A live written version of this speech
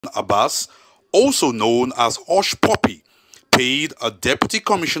Abbas, also known as Hushpuppi, paid a deputy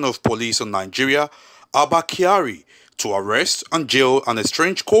commissioner of police in Nigeria, Abba Kyari, to arrest and jail an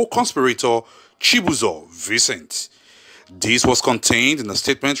estranged co-conspirator, Chibuzo Vincent. This was contained in a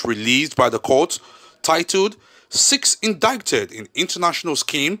statement released by the court titled Six Indicted in International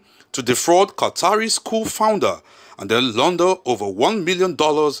Scheme to Defraud Qatari School Founder and then launder over $1 million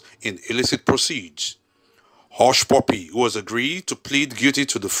in illicit proceeds. Hushpuppi, who has agreed to plead guilty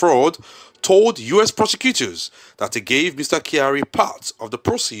to the fraud, told U.S. prosecutors that he gave Mr. Kyari part of the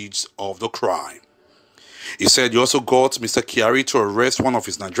proceeds of the crime. He said he also got Mr. Kyari to arrest one of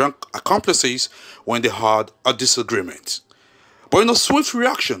his Nigerian accomplices when they had a disagreement. But in a swift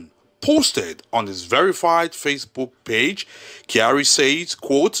reaction posted on his verified Facebook page, Kyari says,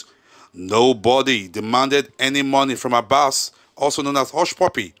 quote, "Nobody demanded any money from Abbas, also known as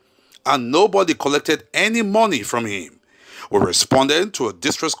Hushpuppi, and nobody collected any money from him. We responded to a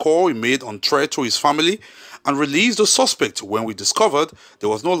distress call he made on threat to his family and released the suspect when we discovered there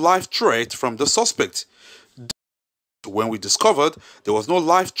was no life threat from the suspect.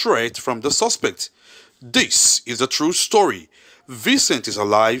 This is a true story. Vincent is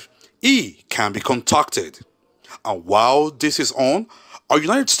alive. He can be contacted." And while this is on, a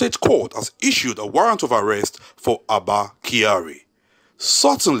United States court has issued a warrant of arrest for Abba Kyari.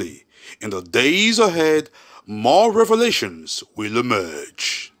 Certainly, in the days ahead, more revelations will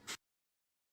emerge.